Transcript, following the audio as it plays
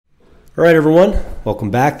All right, everyone.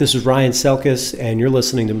 Welcome back. This is Ryan Selkis, and you're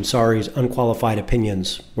listening to Messari's Unqualified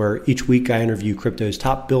Opinions, where each week I interview crypto's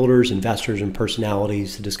top builders, investors, and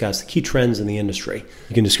personalities to discuss the key trends in the industry.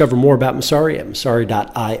 You can discover more about Messari at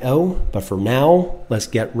messari.io, but for now, let's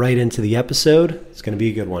get right into the episode. It's going to be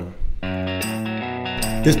a good one.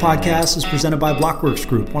 This podcast is presented by Blockworks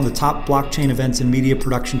Group, one of the top blockchain events and media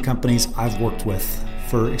production companies I've worked with.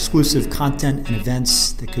 For exclusive content and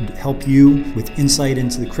events that could help you with insight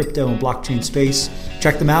into the crypto and blockchain space,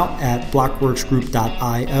 check them out at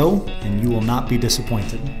blockworksgroup.io, and you will not be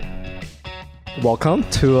disappointed. Welcome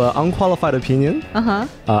to Unqualified Opinion.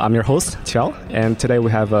 I'm your host, Qiao, and today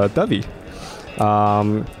we have Dovey,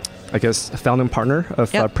 I guess founding partner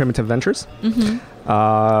of Primitive Ventures.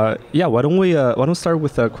 Why don't we start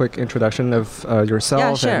with a quick introduction of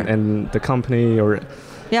yourself and the company, or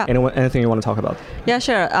anything you want to talk about? Yeah,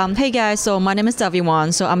 sure. Hey guys, so my name is Dovey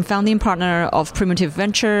Wan. So I'm founding partner of Primitive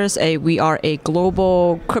Ventures. We are a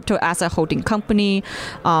global crypto asset holding company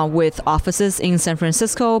with offices in San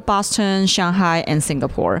Francisco, Boston, Shanghai, and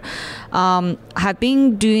Singapore. I've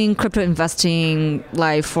been doing crypto investing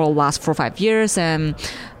for the last 4 or 5 years, and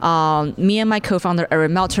me and my co-founder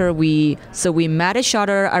Eric Melter, we met each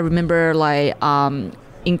other. I remember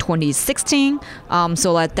in 2016,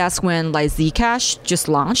 that's when Zcash just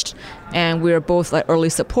launched, and we were both early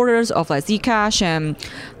supporters of Zcash, and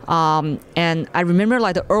I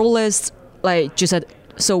remember the earliest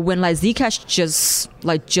so when Zcash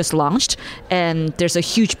just launched, and there's a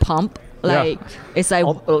huge pump. It's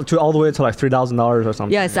all the way to $3,000 or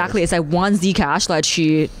something. Yeah, exactly. It's one Zcash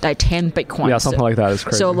to 10 Bitcoin. Yeah, something like that. It's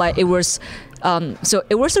crazy. So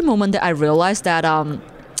it was a moment that I realized that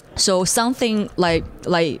so something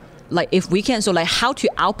if we can, how to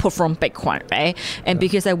outperform Bitcoin, right? And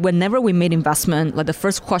because whenever we made investment, the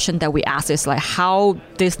first question that we ask is how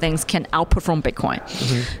these things can outperform Bitcoin.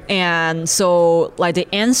 And so the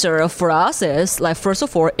answer for us is first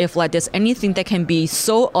of all, if there's anything that can be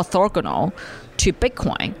so orthogonal to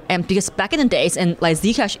Bitcoin, and because back in the days, and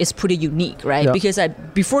Zcash is pretty unique, right? Yeah. Because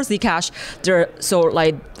before Zcash, there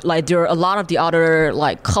are a lot of the other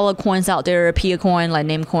color coins out there, Pia coin,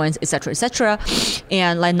 name coins, etc.,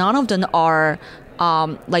 and none of them are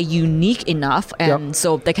unique enough, and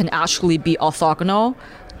so they can actually be orthogonal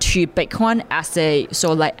to Bitcoin as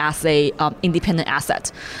a independent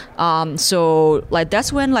asset. So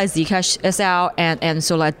that's when Zcash is out, and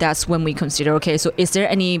so that's when we consider, okay, so is there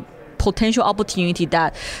any potential opportunity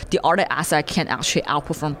that the other asset can actually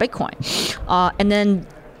outperform Bitcoin? And then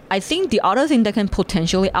I think the other thing that can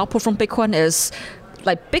potentially outperform Bitcoin is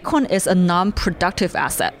Bitcoin is a non-productive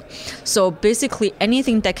asset. So basically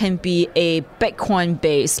anything that can be a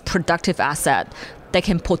Bitcoin-based productive asset that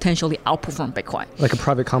can potentially outperform Bitcoin. Like a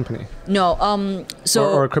private company? No.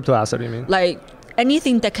 Or a crypto asset, you mean?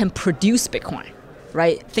 Anything that can produce Bitcoin,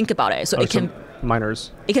 right? Think about it. So it can...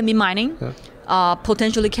 miners. It can be mining. Yeah.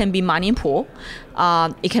 Potentially can be mining pool.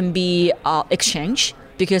 It can be exchange,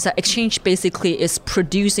 because exchange basically is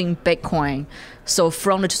producing Bitcoin. So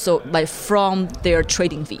from their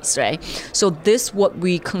trading fees, right? So this what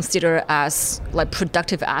we consider as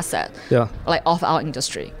productive asset, of our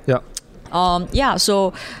industry. Yeah.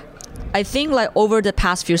 So I think over the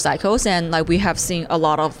past few cycles, and we have seen a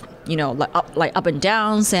lot of up and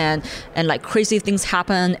downs, and crazy things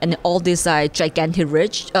happen, and all this gigantic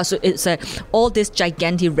race. So it's all this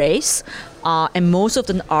gigantic race, and most of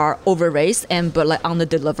them are over-raised but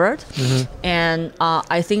under-delivered. And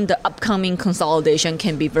I think the upcoming consolidation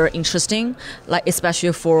can be very interesting,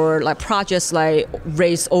 especially for projects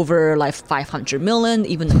raised over 500 million,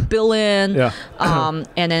 even $1 billion. And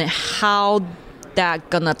then how that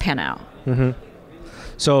gonna pan out.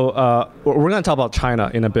 So we're going to talk about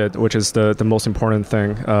China in a bit, which is the most important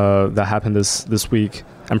thing that happened this week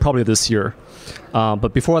and probably this year.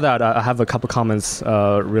 But before that, I have a couple comments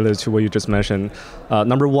related to what you just mentioned.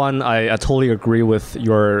 Number one, I totally agree with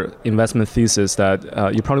your investment thesis that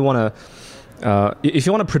you probably want to, if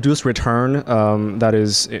you want to produce return that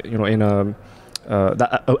is in a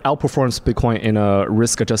that outperforms Bitcoin in a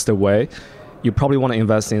risk-adjusted way, you probably want to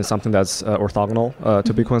invest in something that's orthogonal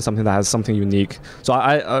to Bitcoin, something that has something unique. So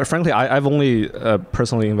I've only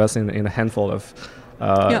personally invested in a handful of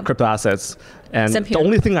crypto assets. And the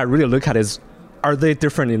only thing I really look at is, are they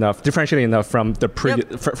differentiated enough from the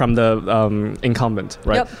incumbent,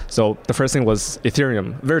 right? Yep. So the first thing was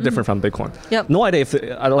Ethereum, very different from Bitcoin. Yep. No idea if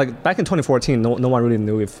back in 2014, no one really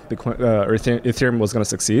knew if Bitcoin or Ethereum was going to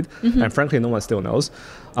succeed, and frankly, no one still knows.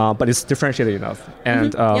 But it's differentiated enough,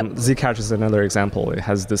 and Zcash is another example. It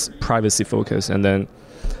has this privacy focus, and then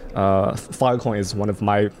Filecoin is one of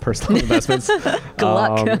my personal investments. Good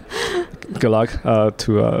luck. Good luck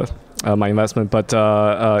to my investment, but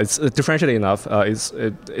it's differentiated enough.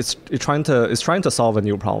 It's trying to solve a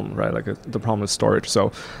new problem, right? Like the problem is storage.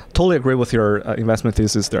 So totally agree with your investment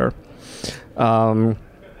thesis there.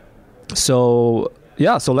 So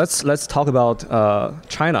let's talk about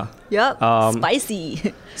China. Yep.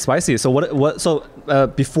 Spicy. Spicy. So what? So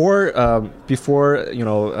before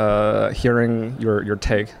hearing your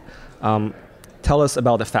take, tell us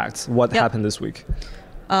about the facts. What happened this week?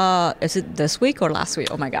 Is it this week or last week?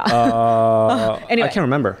 Oh my god. Anyway, I can't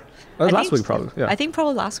remember. Last week probably. Yeah. I think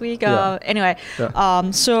probably last week. Yeah. Anyway,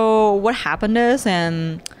 Yeah. So what happened is,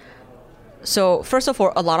 so first of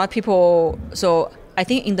all, a lot of people. So I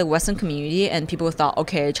think in the Western community, and people thought,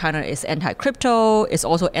 okay, China is anti-crypto, it's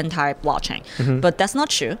also anti-blockchain, but that's not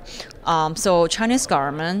true. So Chinese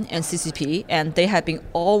government and CCP, and they have been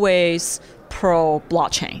always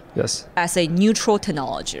pro-blockchain. Yes. As a neutral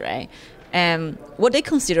technology, right? And what they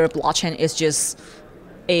consider blockchain is just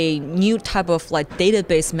a new type of like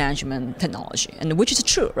database management technology, and which is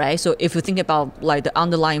true, right? So if you think about like the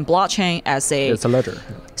underlying blockchain as it's a ledger.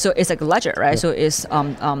 So it's like a ledger, right? Yeah. So it's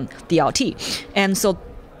DLT, and so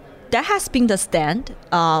that has been the stand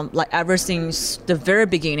like ever since the very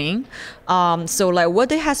beginning. So like what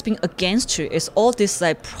they has been against to is all this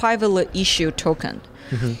like privately issued token,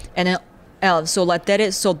 and then. So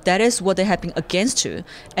that is what they have been against to,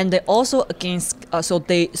 and they also against.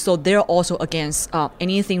 They're also against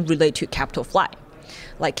anything related to capital flight,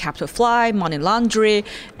 like capital flight, money laundering,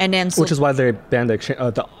 and then which is why they banned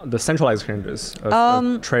the centralized exchanges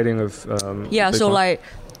of trading of. Yeah. Bitcoin. So like,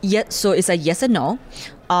 so it's a yes and no.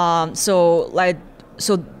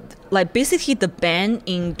 Like basically the ban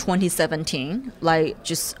in 2017, like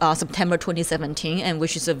just September 2017, and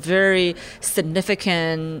which is a very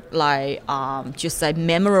significant, like just like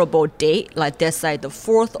memorable date, like that's like the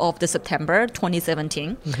 4th of the September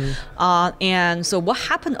 2017. And so what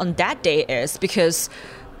happened on that day is because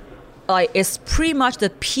like it's pretty much the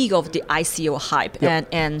peak of the ICO hype,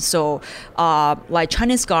 and so like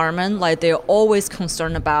Chinese government, like they're always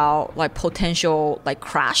concerned about like potential like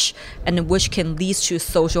crash, and which can lead to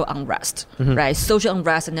social unrest, right? Social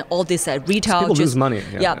unrest, and then all this like retail people just lose money.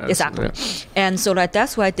 Yeah, exactly. And so like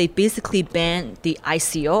that's why they basically banned the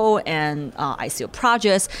ICO and ICO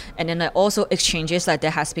projects, and then like also exchanges like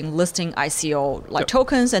that has been listing ICO like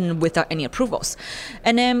tokens and without any approvals,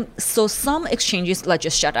 and then so some exchanges like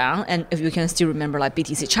just shut down. And if you can still remember like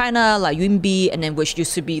BTC China, like Yunbi, and then which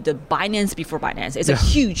used to be the Binance before Binance. It's a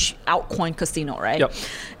huge altcoin casino, right? Yep.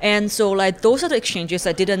 And so like those are the exchanges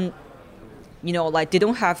that didn't, like they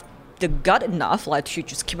don't have the gut enough like to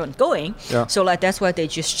just keep on going. Yeah. So like that's why they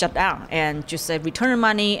just shut down and just return the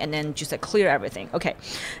money and then just clear everything. Okay.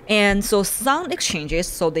 And so some exchanges,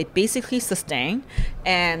 so they basically sustain,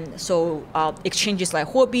 and so exchanges like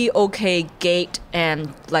Huobi, OK, Gate,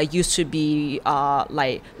 and like used to be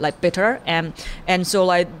like Bitter, and so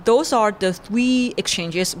like those are the 3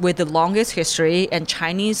 exchanges with the longest history and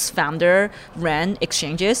Chinese founder ran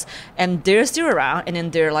exchanges, and they're still around, and then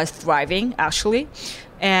they're like thriving actually.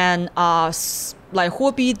 And like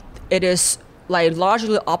Huobi, it is like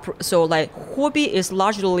largely Huobi is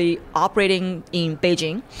largely operating in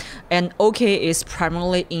Beijing, and OK is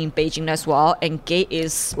primarily in Beijing as well, and Gate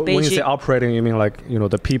is Beijing. When you say operating, you mean like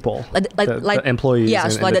the people, the employees. Yeah,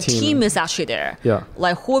 and, so like and the team is actually there. Yeah,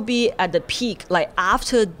 like Huobi at the peak, like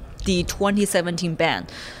after the 2017 ban,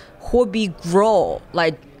 Huobi grow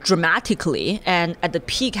like dramatically, and at the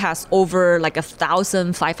peak has over like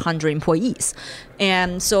 1,500 employees,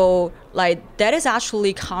 and so like that is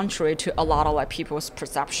actually contrary to a lot of like people's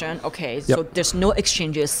perception. Okay, so there's no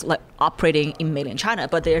exchanges like operating in mainland China,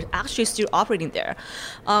 but they're actually still operating there.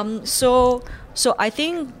 So I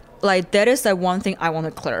think like that is like one thing I want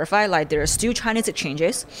to clarify. Like there are still Chinese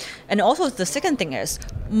exchanges, and also the second thing is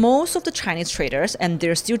most of the Chinese traders, and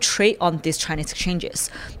they still trade on these Chinese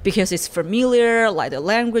exchanges because it's familiar, like the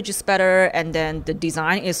language is better, and then the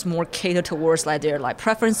design is more catered towards like their like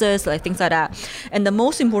preferences, like things like that. And the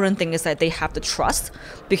most important thing is that they have the trust,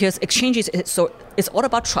 because exchanges so it's all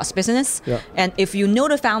about trust business. And if you know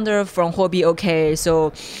the founder from Huobi, okay,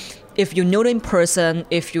 so if you know them in person,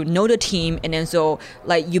 if you know the team, and then so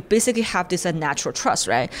like you basically have this natural trust,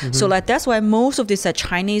 right? So like that's why most of these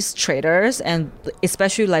Chinese traders, and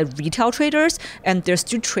especially like retail traders, and they're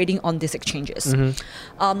still trading on these exchanges.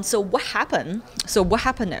 So what happened?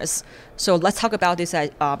 Is, so let's talk about this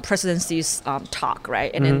presidency's talk, right?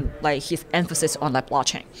 And then like his emphasis on like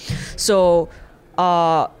blockchain. So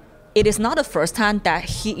it is not the first time that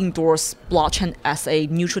he endorsed blockchain as a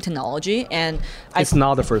neutral technology, and It's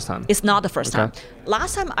not the first time. it's not the first time.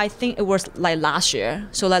 Last time, I think it was like last year.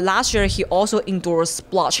 So like last year, he also endorsed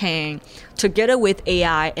blockchain together with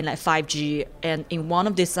AI and like 5G, and in one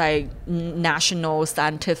of these like national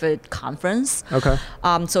scientific conference. Okay.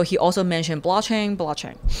 So he also mentioned blockchain,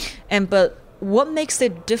 but what makes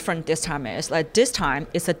it different this time is like this time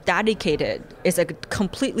it's a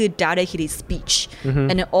completely dedicated speech,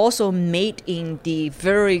 and it also made in the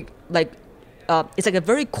very like it's like a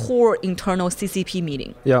very core internal CCP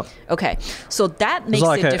meeting. Yeah. Okay, so that makes It's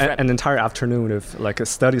like it different. an entire afternoon of like a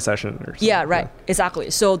study session or something. Yeah, right.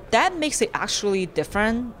 Exactly. So that makes it actually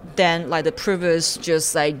different than like the previous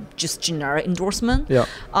just generic endorsement. Yeah.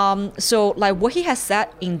 So like what he has said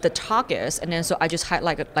in the talk is, and then so I just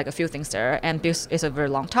highlight like a few things there, and this is a very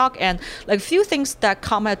long talk, and like a few things that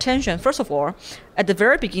caught my attention. First of all, at the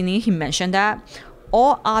very beginning, he mentioned that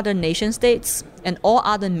all other nation states and all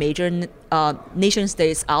other major nation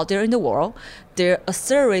states out there in the world, they're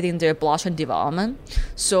accelerating their blockchain development.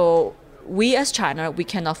 So we as China, we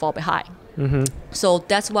cannot fall behind. So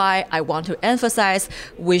that's why I want to emphasize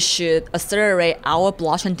we should accelerate our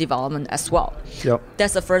blockchain development as well. Yep.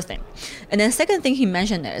 That's the first thing. And then second thing he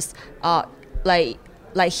mentioned is, like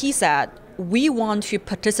he said, we want to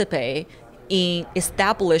participate in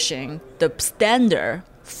establishing the standard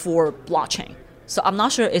for blockchain. So I'm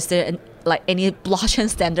not sure is there any blockchain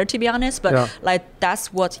standard, to be honest, but like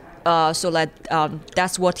that's what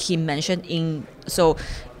that's what he mentioned in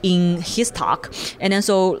his talk. And then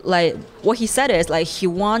so like what he said is like he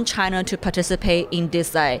wants China to participate in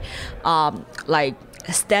this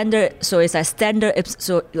standard, so it's a standard,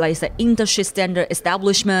 so like it's an industry standard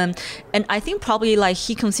establishment, and I think probably like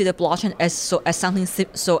he considered blockchain as something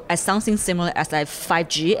similar as like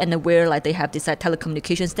 5G, and then where like they have this like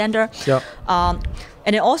telecommunication standard. Yeah.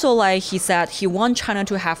 And then also like he said he wants China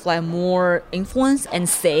to have like more influence and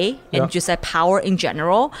say and just like power in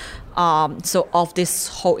general, so of this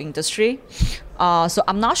whole industry. So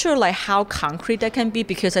I'm not sure like how concrete that can be,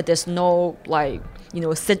 because there's no like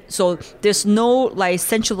so there's no like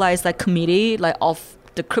centralized like committee like of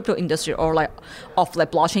the crypto industry or like of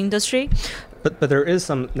like blockchain industry. But there is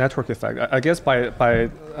some network effect. I guess by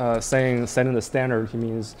setting the standard, he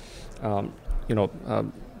means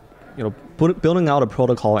building out a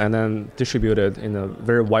protocol and then distribute it in a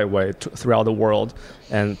very wide way throughout the world,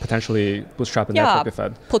 and potentially bootstrap a network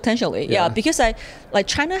effect. Potentially, because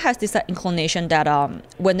China has this inclination that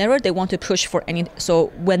whenever they want to push for any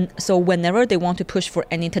whenever they want to push for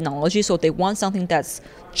any technology, so they want something that's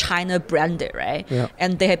China branded, right? Yeah.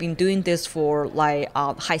 And they have been doing this for like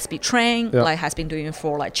high speed train, like has been doing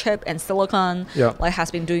for like chip and silicon, like has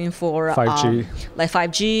been doing for 5G, like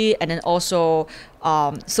 5G, and then also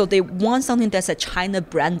so they want something that's a China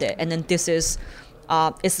branded, and then this is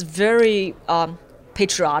it's very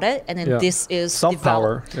patriotic, and then this is soft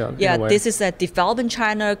power. This is a developed in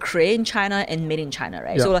China, created in China, and made in China,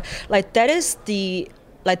 right? So like that is the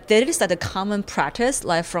common practice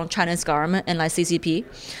like from China's government and like CCP.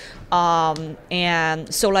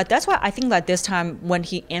 And so like that's why I think like this time when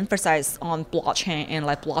he emphasized on blockchain and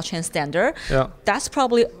like blockchain standard, that's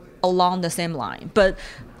probably along the same line. But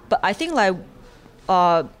I think like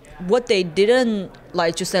what they didn't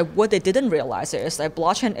realize is like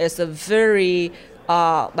blockchain is a very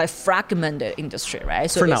like fragmented industry, right?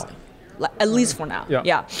 So for now, like, at least for now,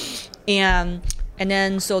 and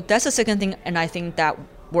then so that's the second thing, and I think that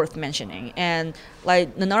worth mentioning. And like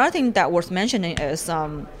another thing that worth mentioning is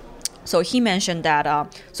so he mentioned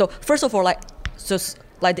that so first of all like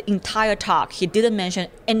the entire talk he didn't mention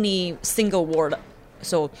any single word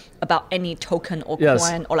about any token or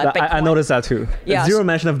coin or like Bitcoin. I noticed that too. Zero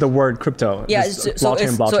mention of the word crypto. So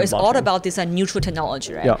it's all about this neutral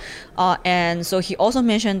technology, right? And so he also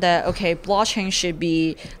mentioned that blockchain should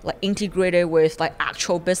be like integrated with like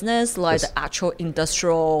actual business, like the actual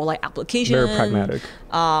industrial like application. Very pragmatic.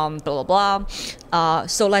 Blah blah blah.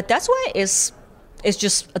 So like that's why it's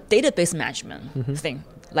just a database management thing.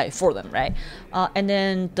 Like for them, right? And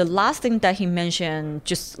then the last thing that he mentioned,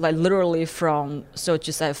 just like literally from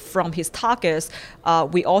his talk is,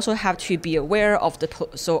 we also have to be aware of the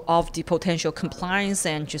potential compliance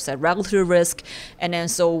and just a regulatory risk, and then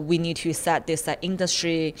so we need to set this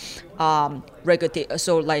industry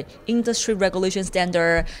industry regulation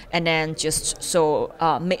standard, and then just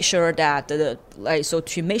make sure that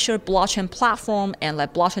to make sure blockchain platform and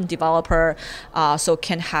like blockchain developer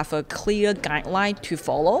can have a clear guideline to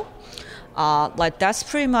follow. Like that's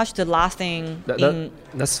pretty much the last thing.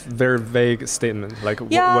 That's very vague statement. Like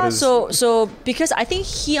yeah. what is So because I think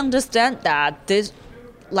he understands that this.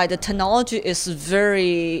 like the technology is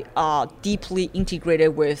very deeply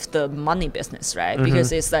integrated with the money business, right?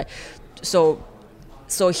 Because it's like so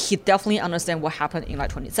he definitely understand what happened in like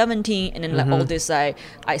 2017 and then like all this like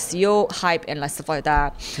ICO hype and like stuff like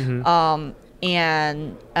that. So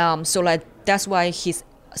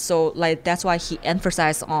like that's why he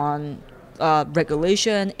emphasized on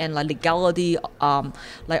regulation and like legality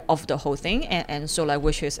like of the whole thing, and so like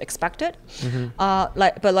which is expected. But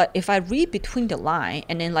like if I read between the line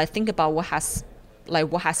and then like think about what has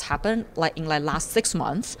happened like in like last 6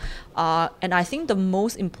 months, and I think the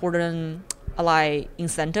most important like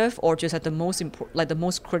incentive or just like the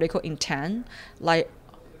most critical intent like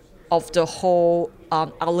of the whole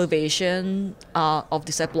elevation of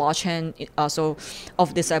this like blockchain,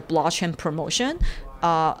 of this like blockchain promotion.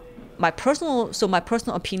 My personal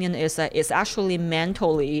opinion is that it's actually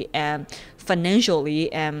mentally and financially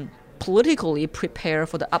and politically prepare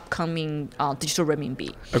for the upcoming digital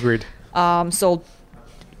renminbi. Agreed. So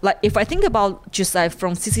like if I think about just like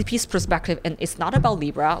from CCP's perspective, and it's not about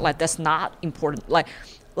Libra, like that's not important. Like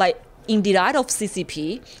in the light of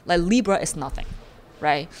CCP, like Libra is nothing,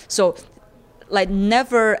 right? So like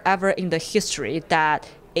never ever in the history that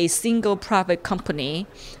a single private company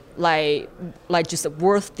like just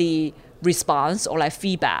worth the response or like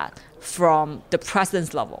feedback from the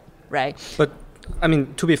president's level, right? But I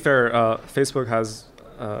mean, to be fair, Facebook has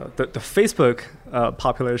the Facebook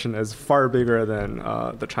population is far bigger than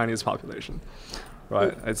the Chinese population,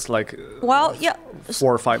 right? It's like 4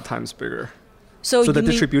 or 5 times bigger. So the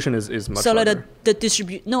distribution is much larger. I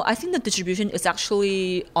think the distribution is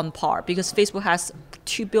actually on par because Facebook has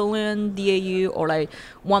 2 billion DAU or like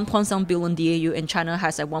 1.7 billion DAU, and China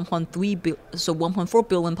has like 1.4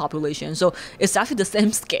 billion population. So it's actually the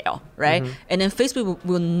same scale, right? And then Facebook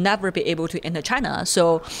will never be able to enter China.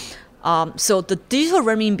 So the digital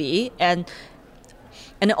renminbi and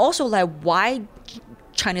also like why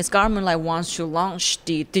Chinese government like wants to launch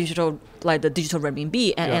the digital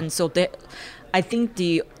renminbi, and so they. I think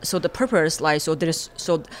the purpose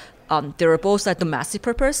there are both like domestic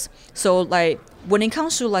purpose. So like when it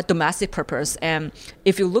comes to like domestic purpose, and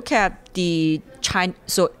if you look at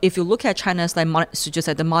China's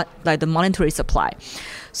the monetary supply.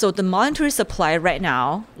 So the monetary supply right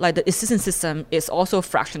now, like the existing system is also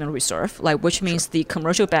fractional reserve, like which means the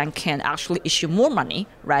commercial bank can actually issue more money,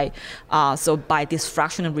 right? So by this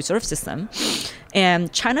fractional reserve system, and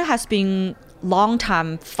China has been long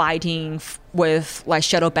time fighting with like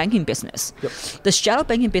shadow banking business. Yep. The shadow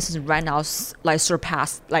banking business right now like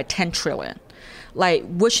surpassed like 10 trillion, like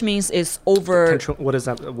which means it's over. What is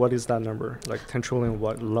that number? Like 10 trillion?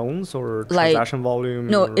 What, loans or transaction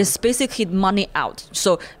volume? No, or? It's basically money out.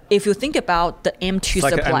 So if you think about the M2 it's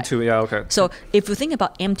like supply, M2, yeah, okay. So if you think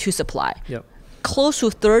about M2 supply, yep. Close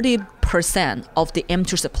to 30% of the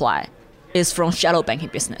M2 supply is from shadow banking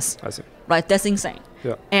business. I see. Right, that's insane.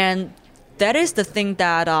 Yeah. And that is the thing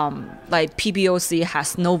that like PBOC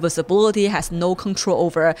has no visibility, has no control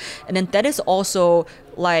over, and then that is also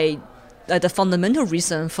like the fundamental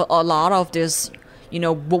reason for a lot of this,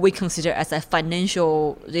 what we consider as a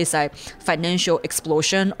financial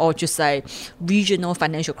explosion or just like regional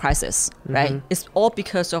financial crisis, right? It's all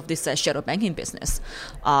because of this shadow banking business.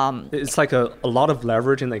 It's like a lot of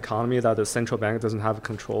leverage in the economy that the central bank doesn't have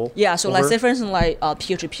control. Yeah, so over. like say for instance like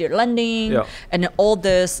peer-to-peer lending, and then all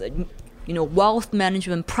this. Wealth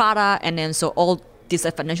management product, and then so all this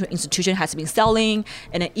financial institution has been selling,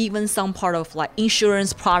 and then even some part of like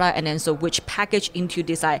insurance product, and then so which package into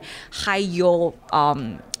this like high yield,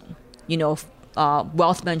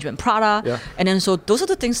 wealth management product, and then so those are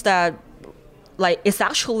the things that like it's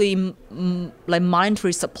actually like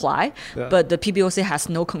monetary supply, but the PBOC has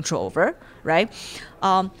no control over, right?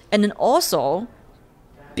 And then also.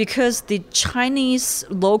 Because the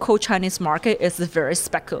local Chinese market is very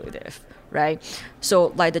speculative, right?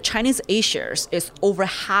 So like the Chinese A-shares is over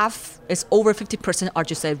 50% are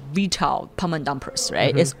just like retail pump and dumpers,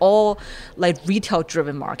 right? It's all like retail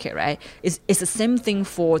driven market, right? It's the same thing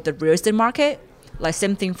for the real estate market, like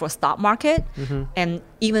same thing for stock market, and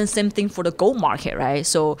even same thing for the gold market, right?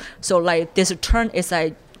 So like this term is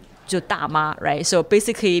like 就大妈, right? So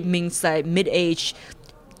basically it means like mid-age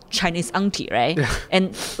Chinese auntie, right? Yeah.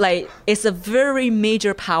 And like it's a very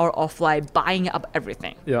major power of like buying up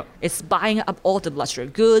everything. Yeah. It's buying up all the luxury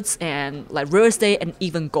goods and like real estate and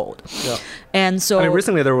even gold. Yeah. And so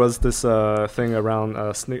recently there was this thing around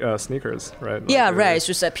sneakers, right? Yeah, right. It's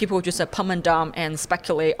just that people just pump and dump and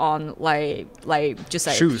speculate on like just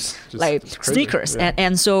like shoes, like sneakers,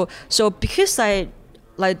 and so because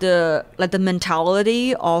like the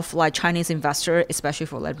mentality of like Chinese investor, especially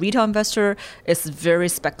for like retail investor, is very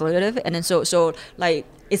speculative, and then so like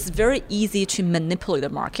it's very easy to manipulate the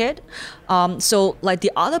market. So like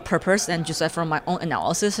the other purpose, and just like from my own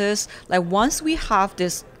analysis, is like once we have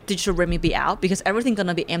this digital renminbi out, because everything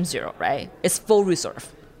gonna be M0, right? It's full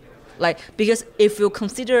reserve. Like, because if you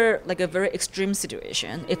consider like a very extreme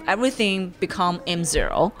situation, if everything become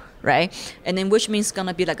M0, right, and then which means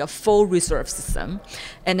gonna be like a full reserve system,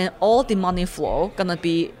 and then all the money flow gonna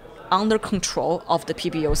be under control of the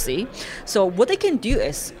PBOC. So what they can do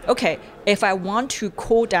is, okay, if I want to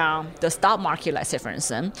cool down the stock market, let's say for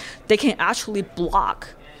instance, they can actually block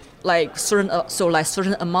like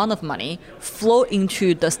certain amount of money flow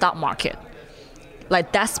into the stock market,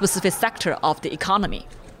 like that specific sector of the economy,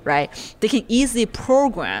 right? They can easily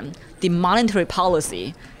program the monetary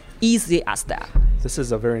policy easily as that. This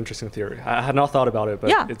is a very interesting theory. I had not thought about it,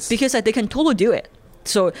 but yeah, it's because like, they can totally do it.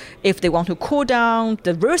 So if they want to cool down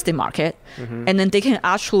the real estate market, and then they can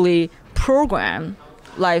actually program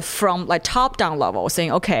like from like top down level,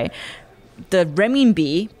 saying, okay, the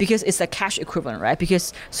renminbi, because it's a cash equivalent, right?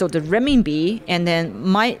 Because so the renminbi and then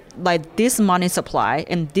my like this money supply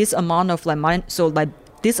and this amount of like money, so like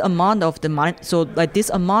this amount of the money, so like this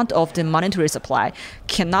amount of the monetary supply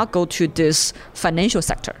cannot go to this financial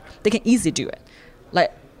sector. They can easily do it,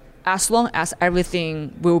 like as long as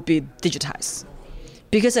everything will be digitized.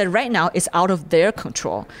 Because right now it's out of their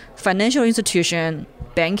control. Financial institution,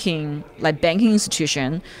 banking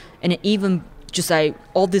institution, and even just like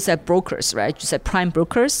all these like brokers, right? Just like prime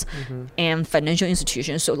brokers and financial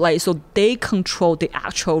institutions. So they control the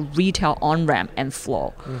actual retail on-ramp and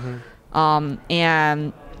flow.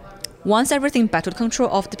 And once everything back to the control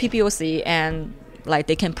of the PBOC, and like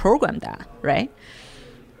they can program that, right?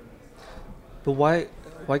 But why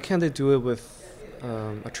can't they do it with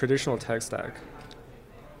a traditional tech stack?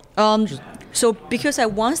 So because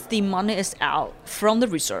once the money is out from the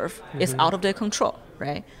reserve, it's out of their control,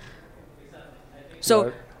 right?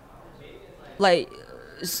 So,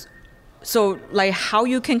 like how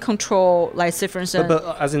you can control, like, say for instance.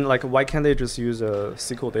 But as in, like, why can't they just use a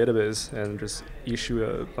SQL database and just issue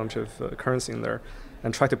a bunch of currency in there,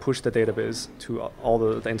 and try to push the database to all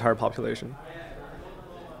the entire population?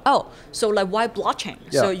 Oh, so like why blockchain?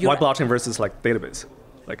 Yeah. So why blockchain versus like database?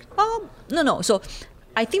 Like. No. So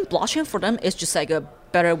I think blockchain for them is just like a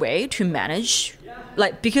better way to manage,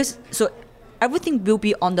 like, because so everything will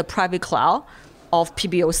be on the private cloud of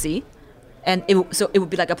PBOC, and it would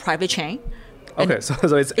be like a private chain. Okay, so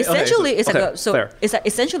it's essentially fair. It's like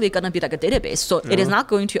essentially gonna be like a database. So it is not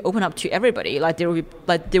going to open up to everybody. Like there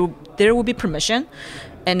will be permission,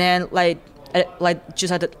 and then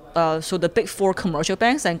so the big four commercial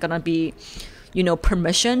banks are gonna be,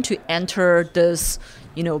 permission to enter this,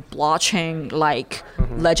 blockchain like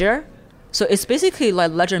ledger. So it's basically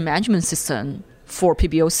like ledger management system for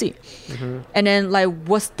PBOC. And then like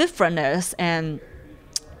what's different is, and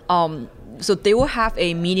so they will have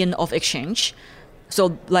a median of exchange.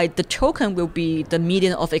 So like the token will be the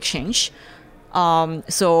median of exchange.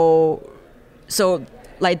 So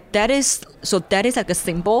that is like a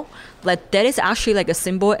symbol. Like that is actually like a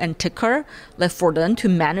symbol and ticker, like for them to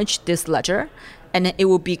manage this ledger, and then it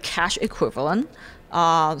will be cash equivalent.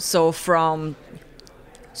 So from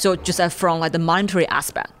like the monetary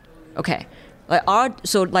aspect, okay. One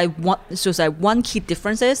key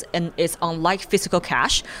difference is, and it's unlike physical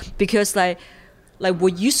cash, because like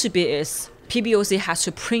what used to be is PBOC has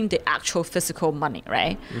to print the actual physical money,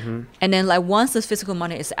 right? And then like once the physical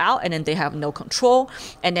money is out, and then they have no control,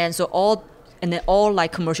 and then all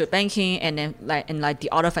like commercial banking, and then the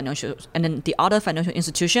other financial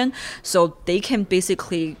institution, so they can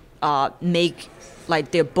basically make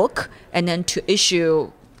like their book, and then to issue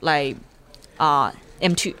like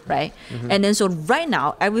M2, right? And then so right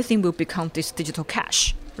now everything will become this digital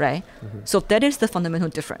cash, right? So that is the fundamental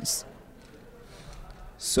difference.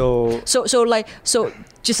 So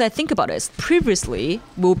just like think about it. Previously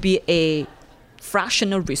will be a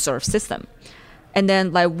fractional reserve system, and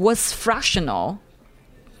then like what's fractional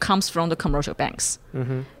comes from the commercial banks,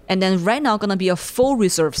 and then right now gonna be a full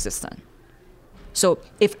reserve system. So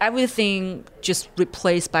if everything just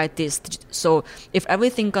replaced by this, so if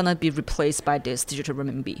everything gonna be replaced by this digital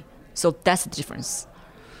renminbi, so that's the difference.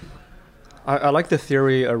 I like the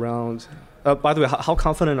theory around. By the way, how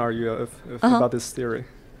confident are you about this theory?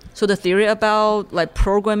 So the theory about like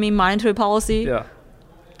programming monetary policy. Yeah.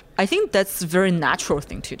 I think that's a very natural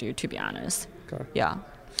thing to do, to be honest. Okay. Yeah.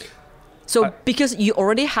 So because you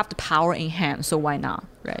already have the power in hand, so why not,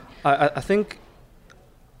 right? I think.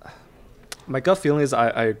 My gut feeling is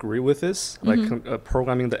I agree with this, like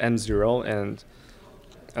programming the M0 and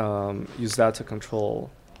use that to control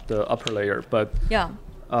the upper layer. But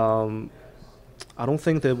I don't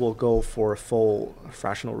think they will go for a full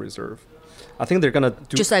fractional reserve. I think they're gonna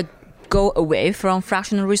do just like go away from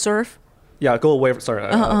fractional reserve. go away.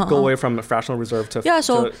 Go away from a fractional reserve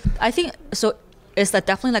to I think so. It's like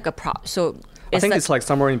definitely like a So I think it's like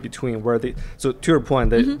somewhere in between where so to your point,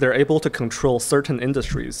 they're able to control certain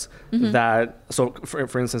industries that, so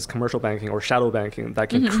for instance, commercial banking or shadow banking that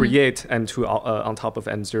can create M2 on top of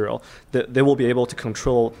M0. They will be able to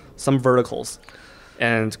control some verticals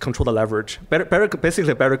and control the leverage.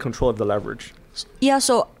 Basically better control of the leverage. Yeah,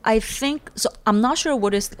 so I think, so I'm not sure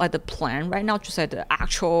what is like the plan right now, just like the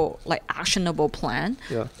actual like actionable plan,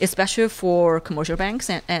 especially for commercial banks.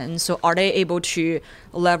 And so are they able to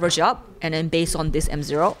leverage up and then based on this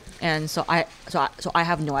M0? And so I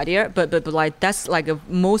have no idea, but like that's like a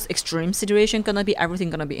most extreme situation gonna be everything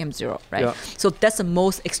gonna be M0, right? Yeah. So that's the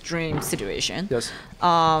most extreme situation. Yes.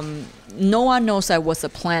 No one knows like what's the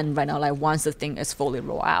plan right now, like once the thing is fully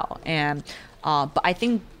rolled out. And but I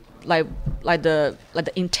think like the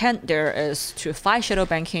intent there is to fight shadow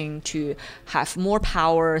banking, to have more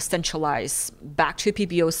power centralized back to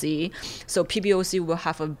PBOC, so PBOC will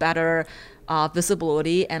have a better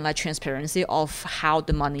visibility and like transparency of how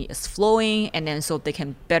the money is flowing, and then so they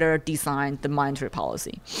can better design the monetary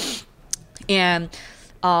policy. And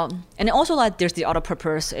also like there's the other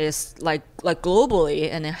purpose is like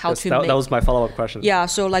globally, and then how that was my follow-up question. Yeah,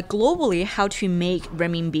 so like globally, how to make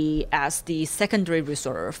renminbi as the secondary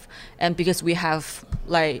reserve, and because we have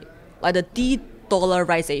like the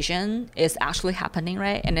de-dollarization is actually happening,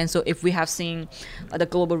 right? And then so if we have seen the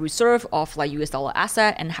global reserve of like US dollar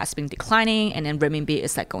asset and has been declining, and then renminbi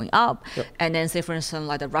is like going up, and then say for instance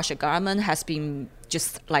like the Russian government has been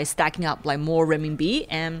just like stacking up like more renminbi,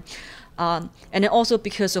 and then also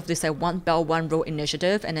because of this like One Belt One Road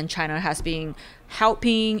initiative, and then China has been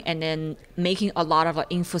helping and then making a lot of like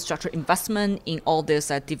infrastructure investment in all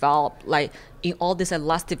this developed, like in all these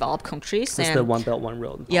less developed countries. It's the One Belt One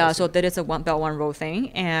Road policy. Yeah, so that is a One Belt One Road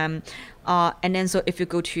thing, and then so if you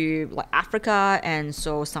go to like Africa and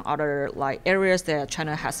so some other like areas that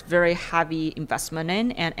China has very heavy investment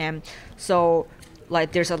in, and so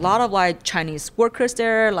like there's a lot of like Chinese workers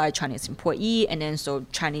there, like Chinese employee, and then so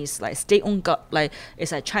Chinese like state-owned, like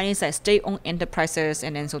it's like Chinese like state-owned enterprises,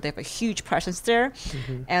 and then so they have a huge presence there,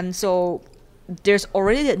 and so there's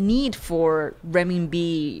already a need for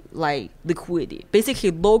renminbi like liquidity,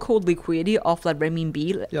 basically local liquidity of like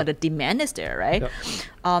renminbi. Like the demand is there, right?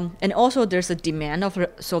 And also there's a demand of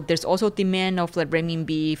like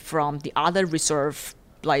renminbi from the other reserve,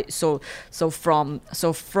 like so from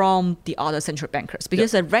the other central bankers,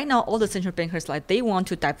 because right now all the central bankers like they want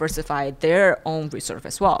to diversify their own reserve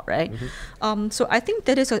as well, right? So I think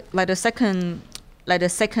that is the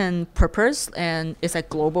second purpose, and it's a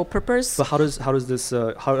global purpose. But how does this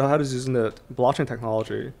how does using the blockchain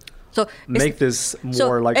technology make this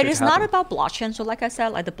more likely to happen? It is not about blockchain. So like I said,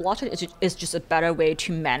 like the blockchain is just a better way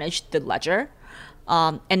to manage the ledger,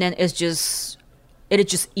 and then it is just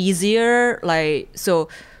easier. Like so,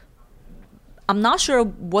 I'm not sure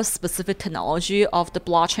what specific technology of the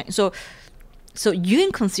blockchain. So you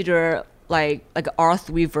can consider like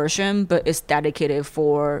R3 version, but it's dedicated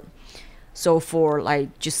for. So for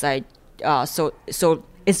like just like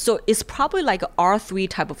it's probably like a R3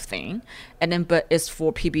 type of thing, and then but it's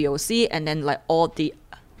for PBOC, and then like all the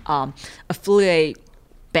affiliate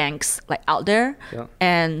banks like out there,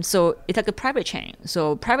 and so it's like a private chain.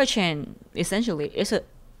 So private chain essentially is it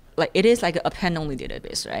is like a append-only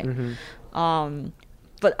database, right?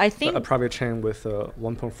 But I think a private chain with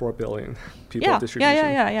 1.4 billion people distribution.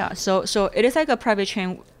 Yeah. So it is like a private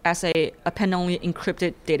chain as a append-only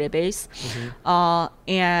encrypted database,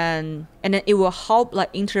 and then it will help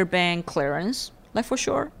like interbank clearance, like for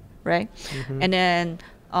sure, right? And then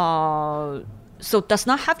so does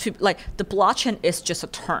not have to like the blockchain is just a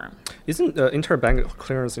term. Isn't interbank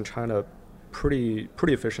clearance in China pretty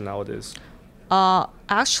efficient nowadays?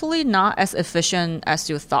 Actually not as efficient as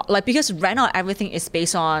you thought. Like because right now everything is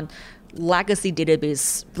based on legacy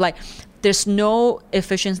database. Like there's no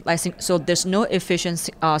efficient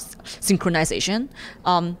synchronization.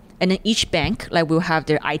 And then each bank like will have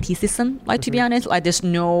their IT system. Like to be honest, like there's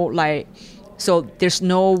no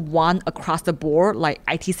one across the board like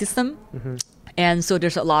IT system. And so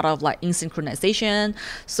there's a lot of like asynchronization.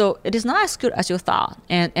 So it is not as good as you thought.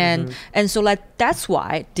 And so like that's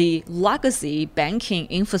why the legacy banking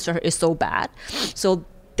infrastructure is so bad. So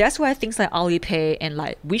that's why things like Alipay and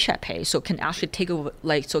like WeChat Pay can actually take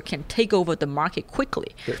over the market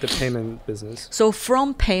quickly. The payment business. So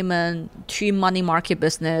from payment to money market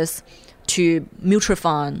business to mutual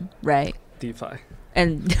fund, right? DeFi.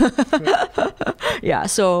 And yeah,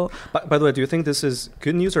 so by the way, do you think this is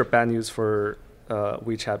good news or bad news for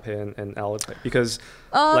WeChat Pay and Alipay? Because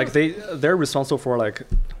like they're responsible for like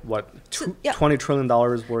what $20 trillion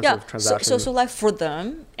worth of transactions. So like for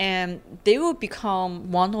them, and they will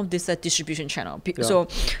become one of this distribution channel. So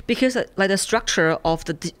because like the structure of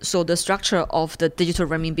the digital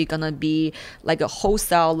renminbi gonna be like a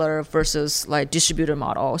wholesaler versus like distributor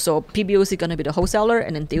model. So PBOC gonna be the wholesaler,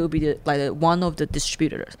 and then they will be one of the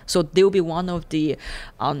distributors. So they will be one of the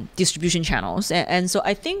distribution channels, and so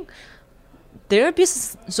I think their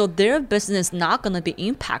business not gonna be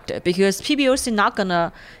impacted because PBOC not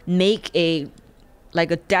gonna make a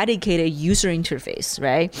dedicated user interface,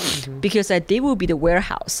 right? Mm-hmm. Because they will be the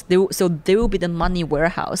warehouse. They will be the money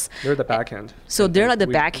warehouse. They're the backend. So they're like the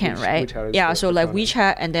backend, right? WeChat so like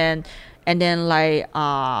WeChat and then like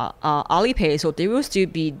Alipay. So they will still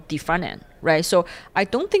be the front end, right? So I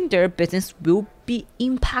don't think their business will be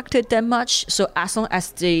impacted that much. So as long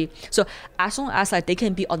as like they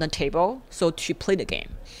can be on the table, so to play the game.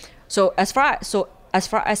 So as far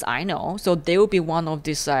as I know, so they will be one of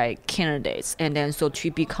these like candidates, and then so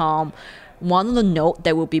to become one of the node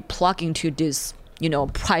that will be plugged into this,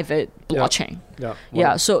 private blockchain.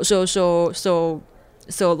 Yeah. So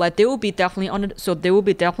like they will be definitely on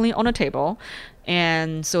the table,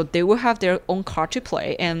 and so they will have their own card to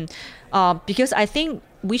play, and because I think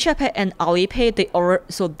WeChat Pay and Alipay,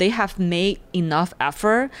 they have made enough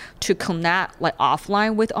effort to connect like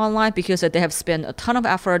offline with online, because they have spent a ton of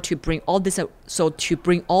effort to bring all this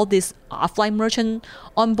offline merchant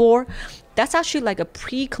on board. That's actually like a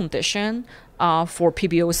precondition for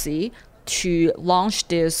PBOC to launch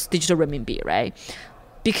this digital renminbi, right?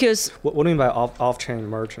 Because what do you mean by off-chain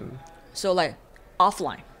merchant? So like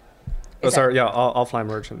offline. Offline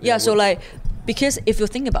merchant. Yeah, so like, because if you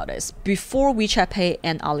think about this, before WeChat Pay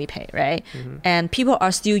and Alipay, right? Mm-hmm. And people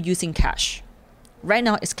are still using cash. Right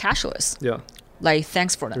now it's cashless. Yeah. Like,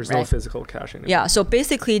 thanks for that. There's no physical cash anymore. Yeah, so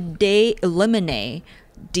basically they eliminate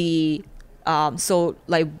the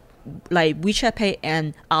like WeChat Pay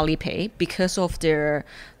and Alipay because of their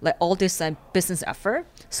like all this business effort.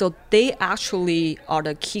 So they actually are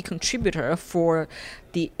the key contributor for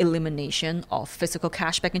the elimination of physical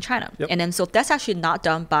cash back in China. Yep. And then so that's actually not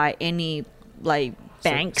done by any like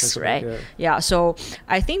banks, right? Yeah. So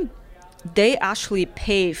I think they actually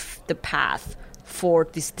pave the path for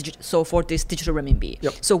this digital renminbi.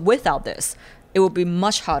 Yep. So without this, it will be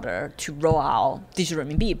much harder to roll out digital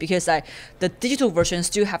renminbi, because like the digital version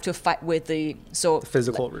still have to fight with the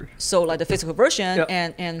physical version. So like the physical version, yep.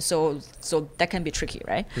 and so that can be tricky,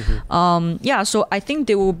 right? Mm-hmm. So I think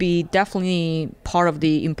they will be definitely part of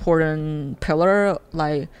the important pillar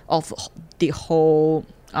like of the whole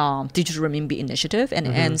digital renminbi initiative, and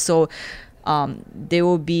mm-hmm. and so they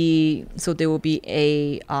will be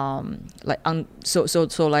a like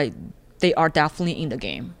they are definitely in the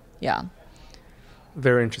game. Yeah.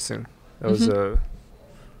 Very interesting. That was a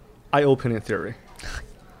eye-opening theory.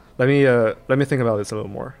 Let me think about this a little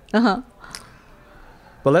more. Uh-huh.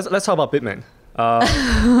 But let's talk about Bitmain.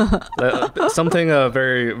 Something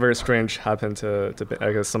very very strange happened to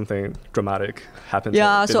I guess something dramatic happened.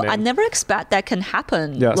 Yeah. To So Bitmain. I never expect that can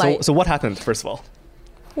happen. Yeah. So what happened first of all?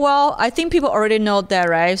 Well, I think people already know that,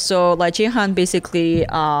 right? So like Jihan basically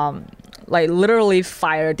like literally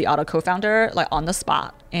fired the other co-founder like on the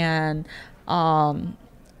spot, and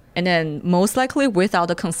then most likely without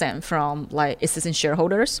the consent from like existing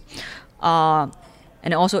shareholders,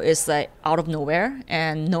 and also it's like out of nowhere,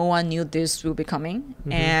 and no one knew this will be coming,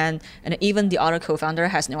 mm-hmm. and even the other co-founder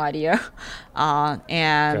has no idea,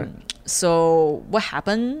 So what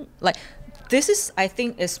happened? Like this is, I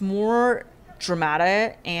think, is more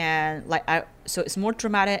dramatic and so it's more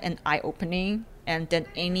dramatic and eye-opening and than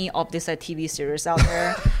any of these TV series out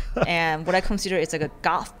there. And what I consider is like a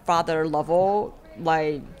Godfather level,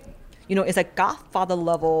 like, it's a Godfather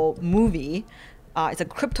level movie. It's a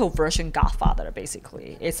crypto version Godfather,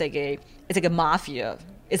 basically. It's like a mafia.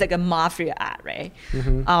 It's like a mafia ad, right?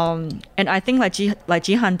 Mm-hmm. And I think like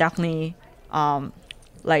Jihan definitely,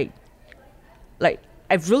 like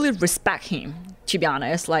I really respect him, to be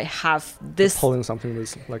honest. Like have this pulling something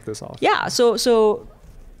like this off. Yeah. So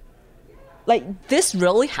like this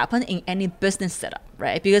really happen in any business setup,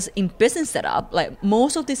 right? Because in business setup, like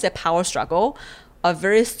most of these power struggle are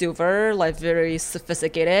very silver, like very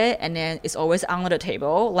sophisticated, and then it's always on the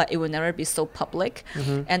table. Like it will never be so public,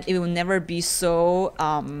 mm-hmm. and it will never be so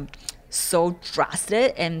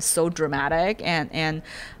drastic and so dramatic. And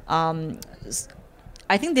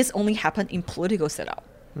I think this only happened in political setup,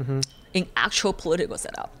 mm-hmm. in actual political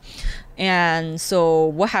setup. And so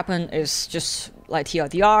what happened is just like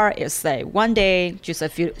TLDR is like one day, just a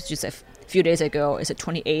few days ago. It's the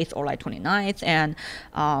 28th or like 29th, and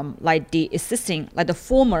like the existing, like the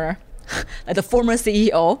former like the former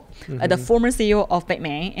CEO, the former CEO of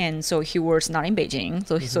Bitmain, and so he was not in Beijing.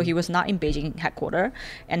 So he was not in Beijing headquarters,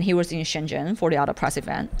 and he was in Shenzhen for the other press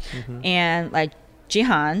event. And like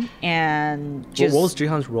Jihan and just what was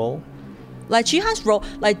Jihan's role? Like Jihan's role,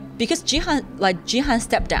 like because Jihan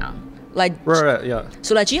stepped down, like Right, yeah.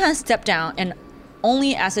 so like Jihan stepped down and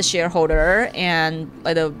only as a shareholder and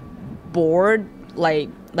like the board, like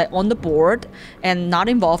on the board and not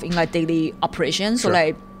involved in like daily operations.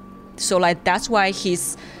 Sure. So that's why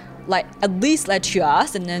he's like at least like to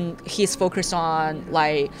us, and then he's focused on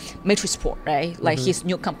like Matrisport, right? Like his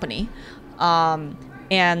new company,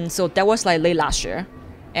 and so that was like late last year,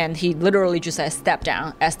 and he literally just stepped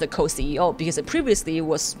down as the co-CEO because previously it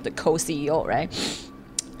was the co-CEO, right?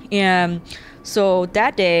 And so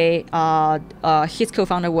that day, his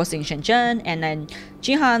co-founder was in Shenzhen, and then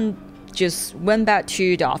Jihan just went back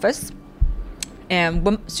to the office. And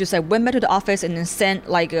went back to the office and then sent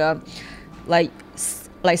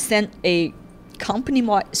sent a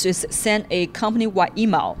company-wide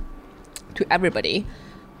email to everybody,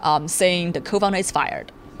 saying the co-founder is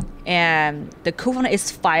fired, and the co-founder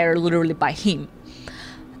is fired literally by him.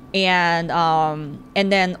 And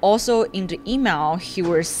then also in the email he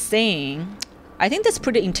was saying, I think that's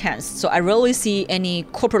pretty intense. So I rarely see any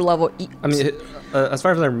corporate level. I mean, as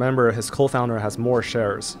far as I remember, his co-founder has more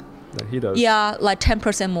shares than he does. Yeah, like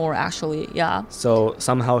 10% more actually. Yeah. So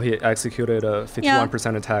somehow he executed a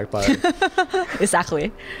 51% attack by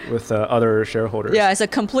exactly with other shareholders. Yeah, it's a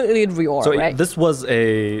completely reorg. So right? this was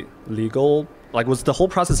a legal. Like, was the whole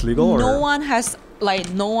process legal? No or? one has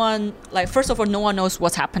first of all, no one knows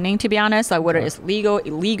what's happening, to be honest, like whether it's legal,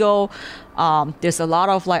 illegal. There's a lot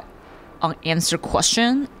of like unanswered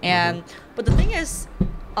question, and but the thing is,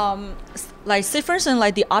 like say for instance,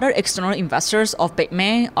 like the other external investors of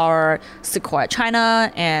Bitmain are Sequoia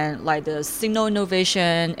China and like the Signal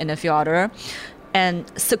Innovation and a few other, and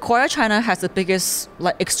Sequoia China has the biggest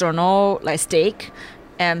like external like stake,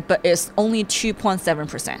 but it's only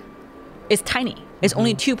 2.7%. It's tiny. It's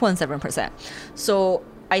only 2.7%. So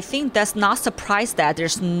I think that's not surprised that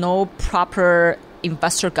there's no proper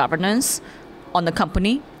investor governance on the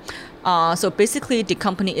company. So basically, the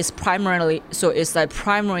company is primarily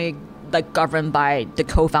governed by the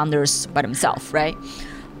co-founders by themselves, right?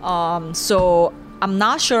 So I'm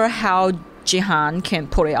not sure how Jihan can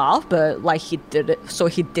pull it off, but like he did it. So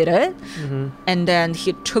he did it, and then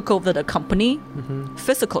he took over the company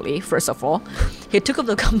physically. First of all, he took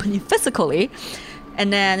over the company physically,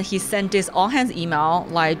 and then he sent this all-hands email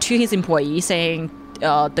like to his employees saying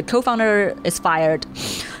the co-founder is fired,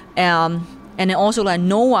 and then also like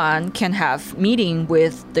no one can have meeting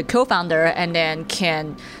with the co-founder, and then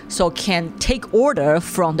can take order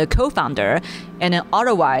from the co-founder, and then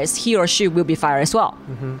otherwise he or she will be fired as well.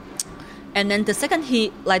 And then the second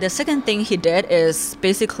thing he did is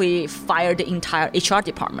basically fire the entire HR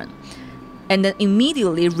department, and then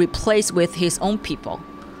immediately replace with his own people.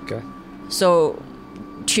 Okay. So,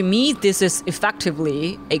 to me, this is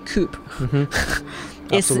effectively a coup.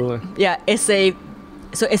 Absolutely. It's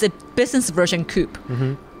a business version coup,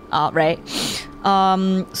 right?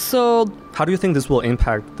 So how do you think this will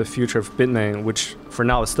impact the future of Bitmain, which for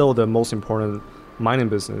now is still the most important mining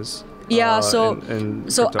business? So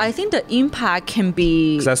crypto? I think the impact can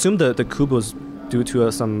be. Because I assume the coup was due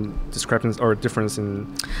to some discrepancy or difference in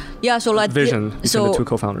vision between the two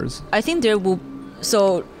co-founders. I think there will.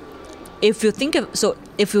 So if you think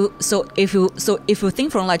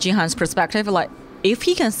from like Jihan's perspective, like if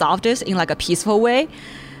he can solve this in like a peaceful way,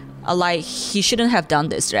 like he shouldn't have done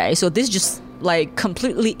this, right? So this is just like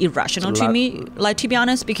completely irrational to me, like to be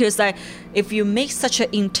honest, because like if you make such an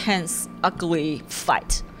intense, ugly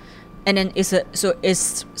fight, and then it's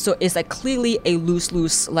like clearly a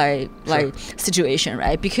lose-lose like situation,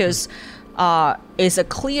 right? Because it's a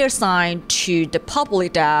clear sign to the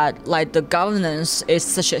public that like the governance is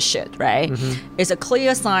such a shit, right? It's a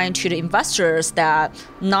clear sign to the investors that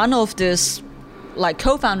none of this like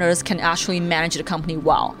co-founders can actually manage the company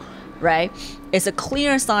well, right? It's a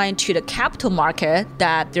clear sign to the capital market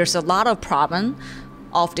that there's a lot of problem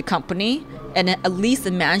of the company, and then at least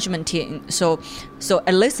the management team. So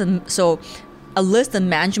at least the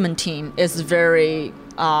management team is very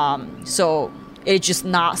so it's just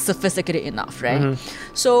not sophisticated enough, right?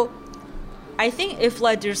 So I think if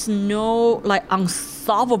like there's no like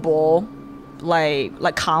unsolvable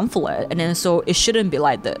like conflict, and then so it shouldn't be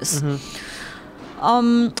like this.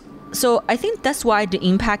 So I think that's why the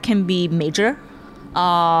impact can be major,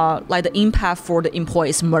 like the impact for the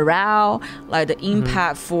employees' morale, like the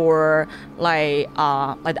impact for like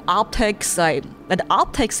the optics, like the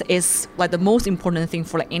optics is like the most important thing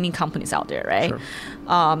for like any companies out there, right? Sure.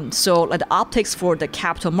 So like the optics for the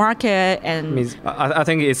capital market and I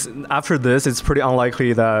think it's after this, it's pretty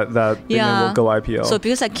unlikely that Bitmain will go IPO. So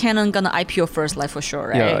because like Canon gonna IPO first, like for sure,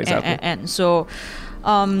 right? Yeah, exactly. And so,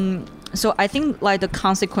 so I think like the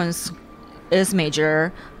consequence is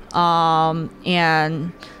major, and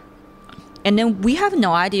then we have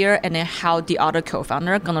no idea and then how the other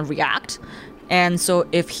co-founder gonna react, and so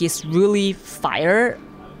if he's really fired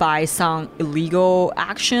by some illegal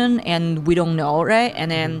action and we don't know, right?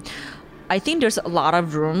 And then I think there's a lot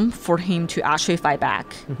of room for him to actually fight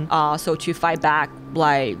back. So to fight back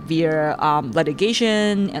like via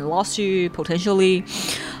litigation and lawsuit potentially.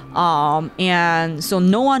 And so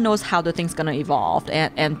no one knows how the thing's gonna evolve,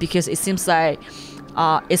 and because it seems like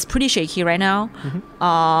it's pretty shaky right now.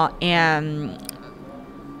 And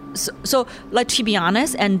so like to be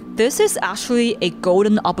honest, and this is actually a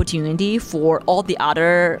golden opportunity for all the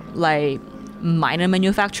other like minor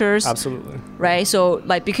manufacturers. Absolutely. Right? So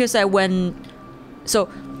like because so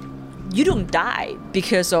you don't die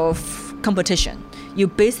because of competition. You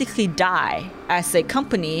basically die as a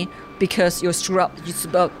company because you screw up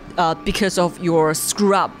because of your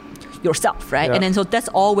screw up yourself, right? Yeah. And then so that's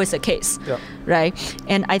always the case, Yeah. right?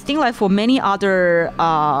 And I think like for many other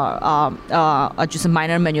just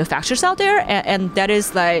minor manufacturers out there, and that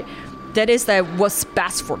is like what's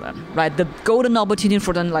best for them, right? The golden opportunity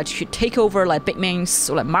for them like to take over like Bitmain's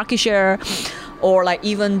like market share, or like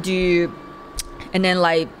even do, and then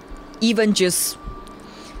like even just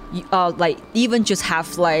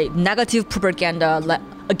have like negative propaganda like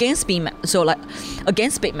against Bitmain, so like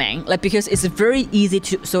against Bitmain, like because it's very easy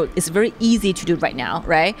to do right now,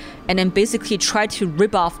 right? And then basically try to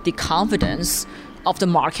rip off the confidence of the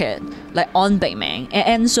market like on Bitmain,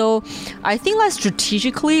 and so I think like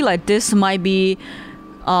strategically like this might be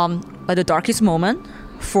like the darkest moment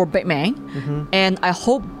for Bitmain, and I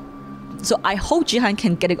hope Jihan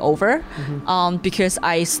can get it over, because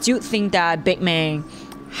I still think that Bitmain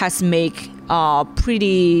has made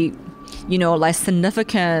pretty, like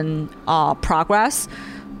significant progress,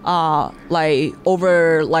 like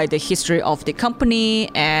over like the history of the company,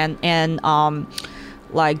 and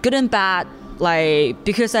like good and bad, like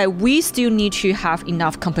because we still need to have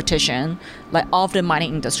enough competition like of the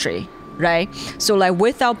mining industry, right? So like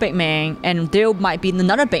without Bitmain, and there might be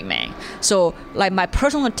another Bitmain. So like my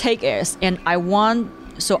personal take is, and I want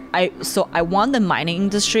the mining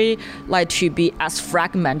industry like to be as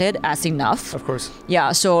fragmented as enough. Of course.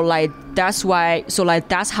 Yeah. So like that's why. So like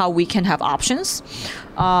that's how we can have options.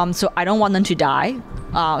 So I don't want them to die.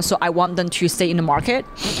 So I want them to stay in the market,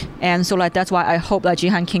 and so like that's why I hope that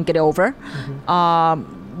Jihan can get it over.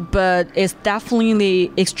 But it's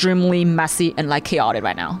definitely extremely messy and like chaotic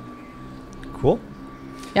right now. Cool.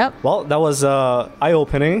 Yep. Well, that was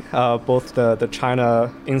eye-opening, both the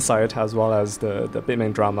China insight as well as the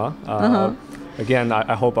Bitmain drama. Again,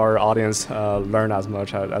 I hope our audience learned as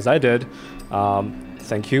much as I did.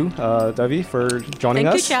 Thank you, Devi, for joining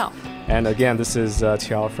us. Thank you, Qiao. And again, this is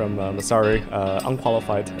Qiao from Messari,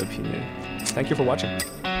 Unqualified Opinion. Thank you for watching.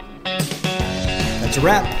 That's a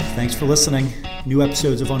wrap. Thanks for listening. New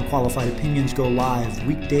episodes of Unqualified Opinions go live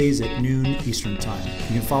weekdays at noon Eastern Time.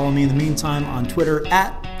 You can follow me in the meantime on Twitter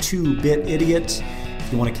at 2BitIdiot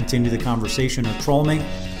if you want to continue the conversation or troll me.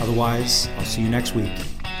 Otherwise, I'll see you next week.